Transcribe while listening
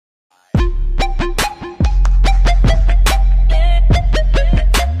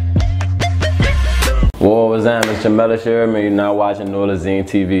Gemellus, you hear me? You're not watching Nolazine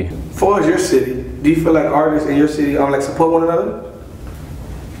TV. As far as your city, do you feel like artists in your city like support one another?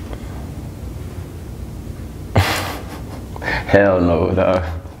 Hell no, dog.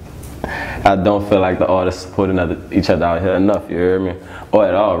 I don't feel like the artists supporting each other out here enough, you hear me? Or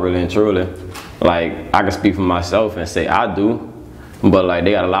at all, really and truly. Like, I can speak for myself and say I do, but like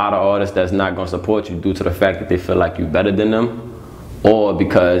they got a lot of artists that's not gonna support you due to the fact that they feel like you better than them, or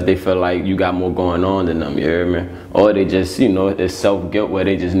because they feel like you got more going on than them, you hear me? Or they just, you know, it's self-guilt where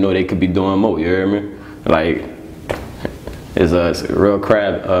they just know they could be doing more, you hear me? Like, it's a real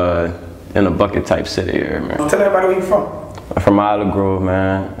crab in a bucket type city, you hear me? Tell everybody where you from. I'm from Olive Grove,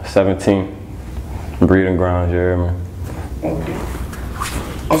 man, 17, breeding grounds, you hear me? Okay.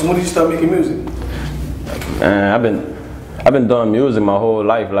 So when did you start making music? Man, I've been doing music my whole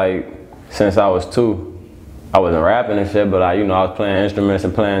life, like since I was 2. I wasn't rapping and shit, but I was playing instruments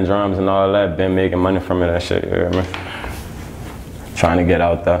and playing drums and all that. Been making money from it and shit, you hear me? Trying to get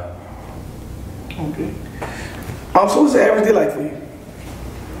out there. Okay. So what's the average day like for you?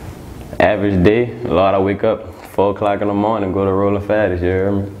 Average day, Lord, I wake up 4 o'clock in the morning, go to rolling fatties, you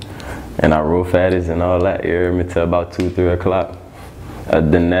hear me? And I roll fatties and all that, you hear me, till about 2, 3 o'clock. Other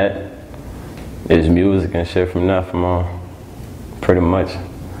than that, it's music and shit from there from on. Pretty much.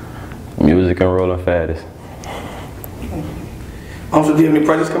 Music and rolling fatties. So do you have any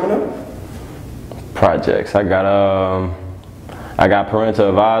projects coming up? Projects. I got Parental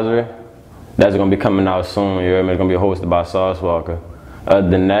Advisory. That's gonna be coming out soon, you hear me? It's gonna be hosted by Sauce Walker. Other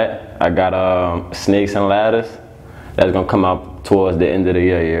than that, I got Snakes and Ladders. That's gonna come out towards the end of the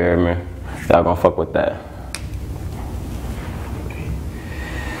year, you hear me? Y'all gonna fuck with that.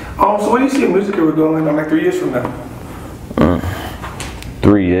 So where do you see your music career going like 3 years from now?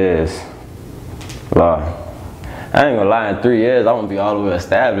 3 years. Wow. I ain't gonna lie, in 3 years, I won't be all the way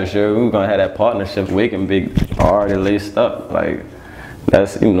established here. We're gonna have that partnership, we can be already laced up. Like,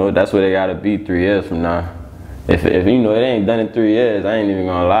 that's, you know, that's where they gotta be 3 years from now. If you know, it ain't done in 3 years, I ain't even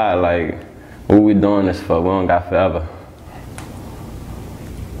gonna lie, like, what we doing this for? We don't got forever.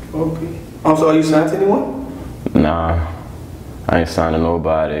 Okay. So are you signed to anyone? Nah, I ain't signed to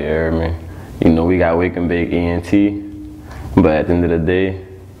nobody, you hear me? You know, we got Wake and Bake ENT, but at the end of the day,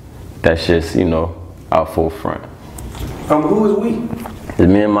 that's just, you know, our forefront. Who is we? It's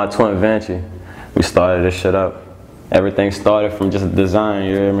me and my twin Vanchi. We started this shit up. Everything started from just a design,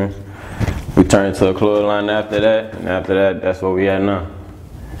 you hear me? We turned to a clothing line after that, and after that, that's what we at now.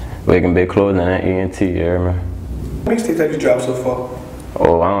 Wake and Bake Clothing and ENT, you hear me? Mixtapes have you dropped so far?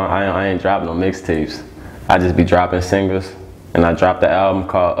 Oh, I ain't dropping no mixtapes. I just be dropping singles. And I dropped the album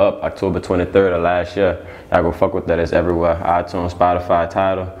called Up October 23rd of last year. Y'all go fuck with that, it's everywhere. iTunes, Spotify,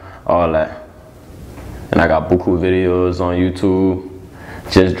 Tidal, all that. And I got buku videos on YouTube.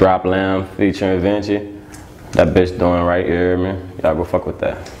 Just dropped Lamb featuring Vinci. That bitch doing right, you hear me? Y'all go fuck with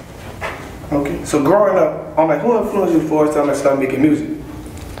that. Okay, so growing up, who influenced you for time to start making music?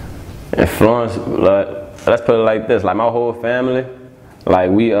 Influence, let's put it like this, like my whole family, like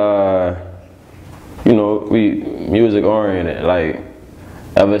we, you know, we music oriented, like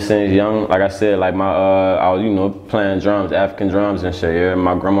ever since young, like I said, like I was, you know, playing drums, African drums and shit, yeah.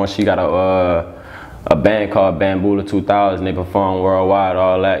 My grandma, she got a band called Bambula 2000, they perform worldwide,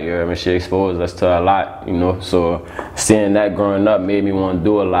 all that, you know, I mean, she exposed us to a lot, you know, so seeing that growing up made me want to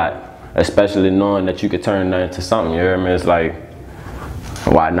do a lot, especially knowing that you could turn that into something, you know, I mean, it's like,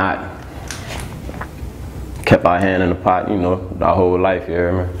 why not? Kept our hand in the pot, you know, our whole life, you know,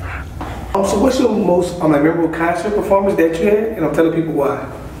 I mean. So what's your most memorable concert performance that you had, and I'm telling people why?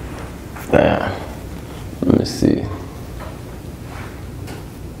 Damn, let me see.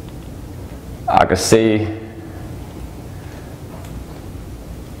 I could say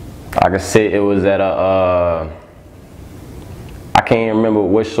it was at I can't even remember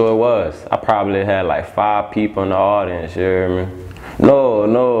which show it was. I probably had like 5 people in the audience, you hear me? No,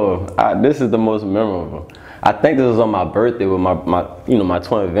 this is the most memorable. I think this was on my birthday with my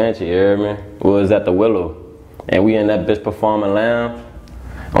twin Vanchi, you hear me? It was at the Willow. And we in that bitch performing Lamb.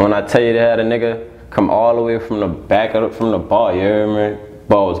 And when I tell you they had a nigga come all the way from the back from the bar, you hear me?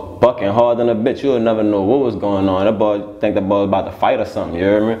 Boy was bucking hard than a bitch. You'll never know what was going on. That boy think that boy was about to fight or something, you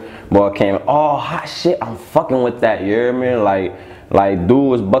hear me? Boy came, oh hot shit, I'm fucking with that, you hear me? Like dude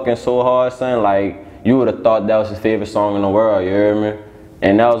was bucking so hard, son, like you would have thought that was his favorite song in the world, you hear me?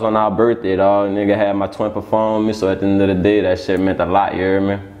 And that was on our birthday, dog. Nigga had my twin perform with me, so at the end of the day, that shit meant a lot, you hear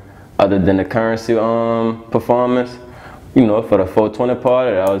me? Other than the Currency performance, you know, for the 420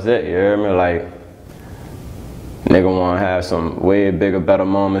 party, that was it, you hear me? Like, nigga wanna have some way bigger, better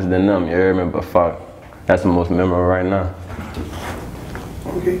moments than them, you hear me? But fuck, that's the most memorable right now.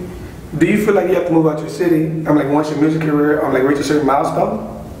 Okay. Do you feel like you have to move out your city? I'm like once your music career, like reach a certain milestone?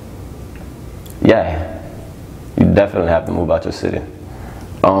 Yeah, you definitely have to move out your city.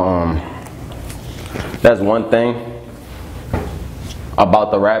 That's one thing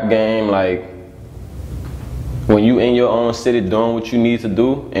about the rap game. Like when you in your own city doing what you need to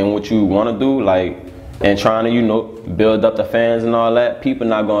do and what you want to do, like, and trying to, you know, build up the fans and all that, people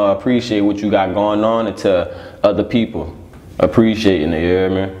not gonna appreciate what you got going on until other people appreciating it, you hear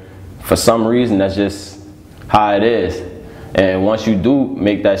me? For some reason, that's just how it is. And once you do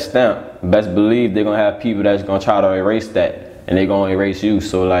make that stamp, best believe they're gonna have people that's gonna try to erase that, and they're gonna erase you.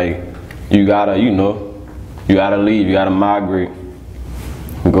 So like, you gotta, you know, you gotta leave, you gotta migrate,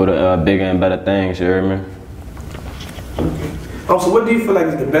 go to bigger and better things, you hear me? So what do you feel like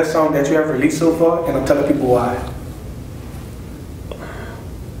is the best song that you have released so far? And I'm telling people why.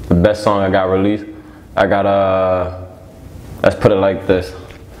 The best song I got released, I got let's put it like this.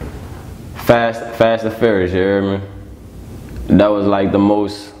 Fast and Furious, you hear me? That was like the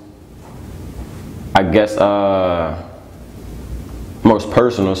most, I guess, most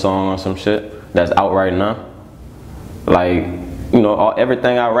personal song or some shit that's out right now. Like, you know,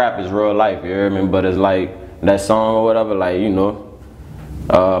 everything I rap is real life, you hear me? But it's like that song or whatever, like, you know,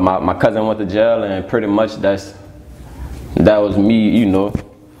 my cousin went to jail, and pretty much that was me, you know,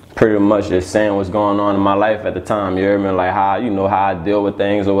 pretty much just saying what's going on in my life at the time, you hear me? Like how, you know, how I deal with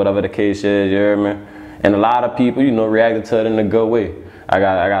things or whatever the case is, you hear me? And a lot of people, you know, reacted to it in a good way. I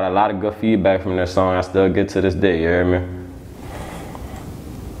got a lot of good feedback from that song. I still get to this day, you hear me?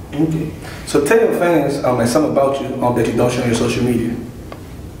 Okay. So tell your fans like something about you that you don't show on your social media.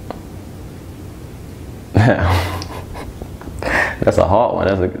 That's a hard one.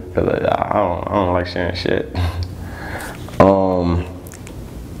 Cause I don't like sharing shit.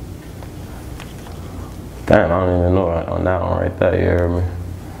 Damn, I don't even know on that one right there, you hear me?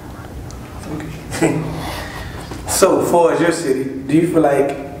 Okay. So, far as your city, do you feel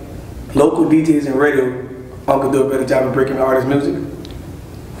like local DJs and radio could do a better job of breaking the artist' music?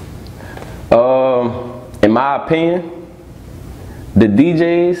 In my opinion, the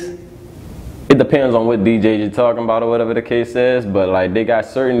DJs, it depends on what DJs you're talking about or whatever the case is, but like they got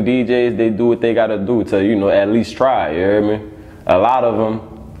certain DJs, they do what they gotta do to, you know, at least try, you hear me? A lot of them,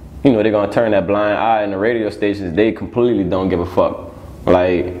 you know, they're gonna turn that blind eye, and the radio stations, they completely don't give a fuck.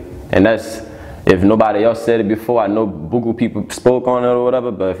 Like, and that's, if nobody else said it before, I know buku people spoke on it or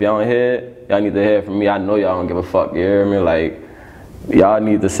whatever, but if y'all don't hear it, y'all need to hear it from me. I know y'all don't give a fuck, you hear me? Like, y'all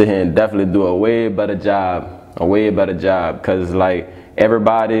need to sit here and definitely do a way better job, cause like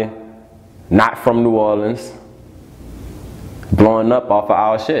everybody not from New Orleans blowing up off of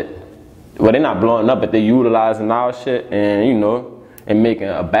our shit. Well, they're not blowing up, but they utilizing our shit and, you know, and making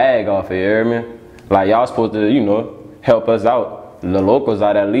a bag off it, you hear me? Like, y'all supposed to, you know, help us out, the locals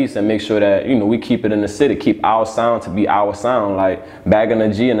out at least, and make sure that, you know, we keep it in the city, keep our sound to be our sound. Like, back in the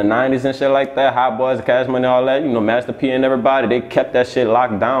G in the 90s and shit like that, Hot Boys, Cash Money, all that, you know, Master P and everybody, they kept that shit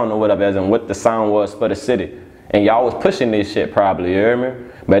locked down or whatever, as in what the sound was for the city. And y'all was pushing this shit probably, you hear me?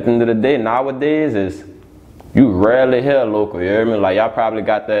 But at the end of the day, nowadays, is you rarely hear local, you hear me? Like, y'all probably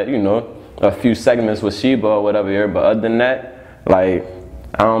got that, you know, a few segments with Sheba or whatever, you hear me? But other than that, like,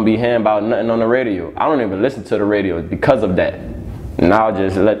 I don't be hearing about nothing on the radio. I don't even listen to the radio because of that. And I'll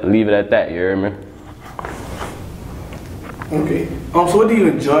just leave it at that, you hear me? Okay. So what do you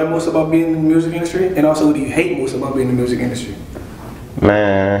enjoy most about being in the music industry? And also, what do you hate most about being in the music industry?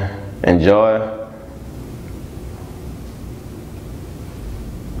 Man, enjoy.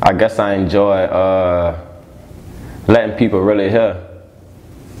 I guess I enjoy letting people really hear,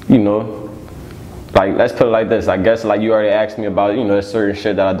 you know. Like, let's put it like this. I guess, like, you already asked me about, you know, there's certain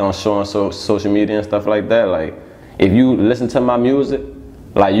shit that I don't show on social media and stuff like that. Like, if you listen to my music,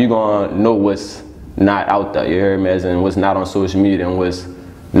 like, you gonna know what's not out there, you hear me? As in what's not on social media and what's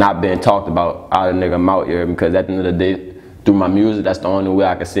not being talked about out of nigga mouth, you hear me? Because at the end of the day, through my music, that's the only way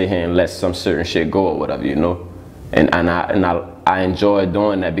I can sit here and let some certain shit go or whatever, you know? And I enjoy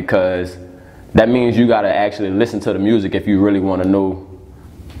doing that, because that means you gotta actually listen to the music if you really wanna know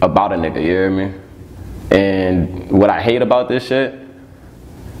about a nigga, you hear me? And what I hate about this shit,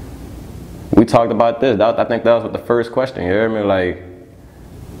 we talked about this. I think that was the first question, you hear me? Like,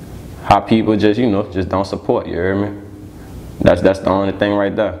 how people just, you know, just don't support, you hear me? That's the only thing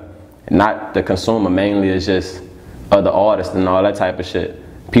right there. Not the consumer mainly, it's just other artists and all that type of shit.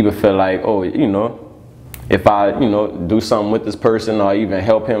 People feel like, oh, you know, if I, you know, do something with this person or even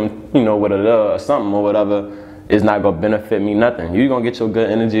help him, you know, with a little or something or whatever, it's not gonna benefit me nothing. You gonna get your good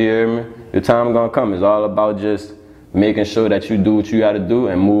energy, you hear me? Your time gonna come. It's all about just making sure that you do what you gotta do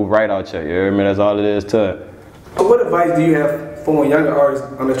and move right out here, you hear me? That's all it is to it. So what advice do you have for younger artists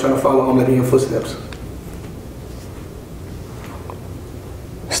that's trying to follow like in your footsteps?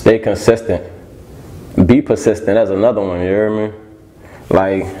 Stay consistent. Be persistent. That's another one, you hear me?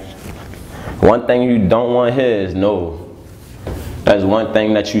 Like, one thing you don't want to hear is no. That's one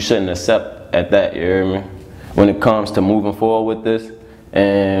thing that you shouldn't accept at that, you hear me? When it comes to moving forward with this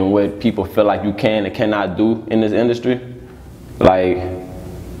and what people feel like you can and cannot do in this industry. Like,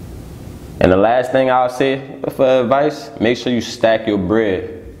 and the last thing I'll say for advice, make sure you stack your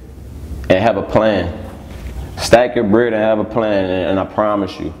bread and have a plan. Stack your bread and have a plan, and I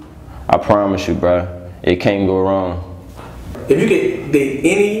promise you, bro, it can't go wrong. If you could date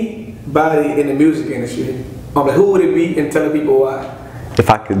anybody in the music industry, who would it be, and tell people why? If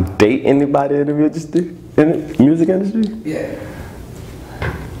I could date anybody in the music industry? Yeah.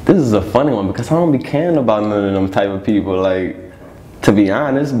 This is a funny one because I don't be caring about none of them type of people, like, to be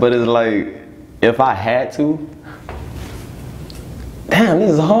honest, but it's like, if I had to, damn,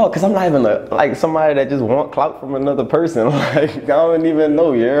 this is hard because I'm not even like somebody that just want clout from another person. Like, I don't even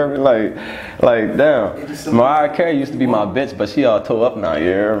know, you hear me? Like damn. Mariah Carey used to be my bitch, but she all tore up now, you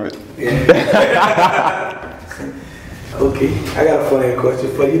hear me? Yeah. Okay, I got a funny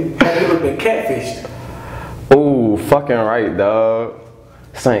question for you. Have you ever been catfished? Ooh, fucking right, dog.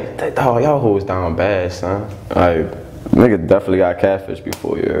 Son, dog, y'all hoes down bad, son. Like, nigga definitely got catfished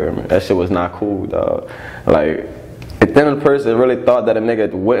before, you hear me? That shit was not cool, dog. Like, if then the person really thought that a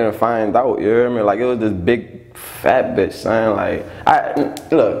nigga wouldn't find out, you hear me? Like, it was this big fat bitch, son. Like,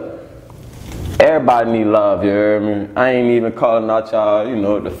 look, everybody need love, you hear me? I ain't even calling out y'all, you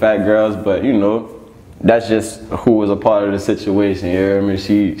know, the fat girls, but you know, that's just who was a part of the situation, you hear me?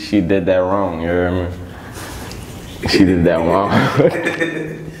 She did that wrong, you hear me? She did that wrong.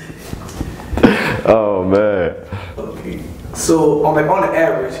 Oh man. Okay. So on the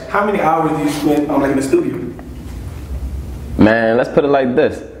average, how many hours do you spend in the studio? Man, let's put it like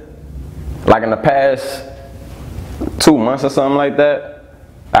this. Like in the past 2 months or something like that,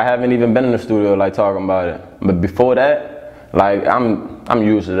 I haven't even been in the studio like talking about it. But before that, like I'm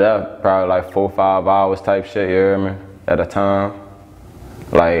usually there probably like 4 or 5 hours type shit, you hear me? At a time.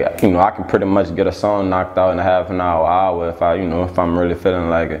 Like, you know, I can pretty much get a song knocked out in a half an hour, if I'm really feeling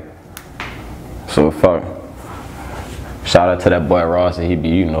like it. So fuck. Shout out to that boy Ross, and he be,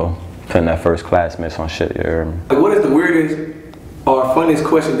 you know, putting that first class mix on shit, you hear me? What is the weirdest or funniest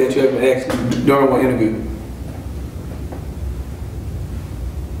question that you ever asked during one interview?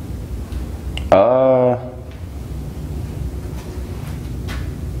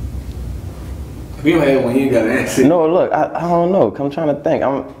 If you don't have one, you ain't gotta answer. No, look, I don't know. I'm trying to think. I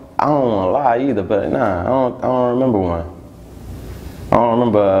don't want to lie either, but nah, I don't remember one. I don't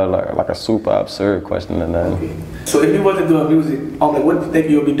remember like a super absurd question and then. Okay. So if you wasn't doing music, what do you think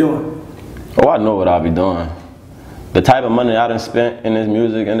you'll be doing? Oh, I know what I'll be doing. The type of money I done spent in this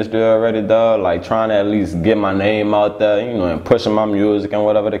music industry already, dog, like trying to at least get my name out there, you know, and pushing my music and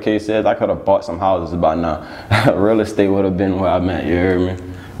whatever the case is, I could have bought some houses by now. Real estate would have been where I'm at, you hear me?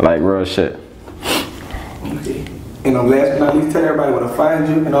 Like real shit. Okay. And last but not least, tell everybody where to find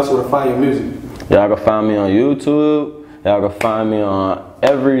you and also where to find your music. Y'all can find me on YouTube. Y'all can find me on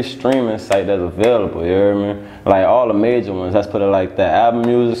every streaming site that's available, you hear me? Like all the major ones, let's put it like that. Apple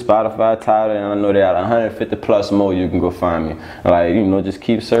Music, Spotify, Tidal, and I know they got 150 plus more you can go find me. Like, you know, just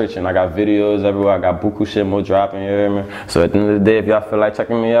keep searching. I got videos everywhere. I got buku shit more dropping, you hear me? So at the end of the day, if y'all feel like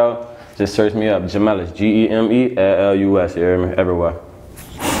checking me out, just search me up, Gemellus, Gemellus, you hear me? Everywhere.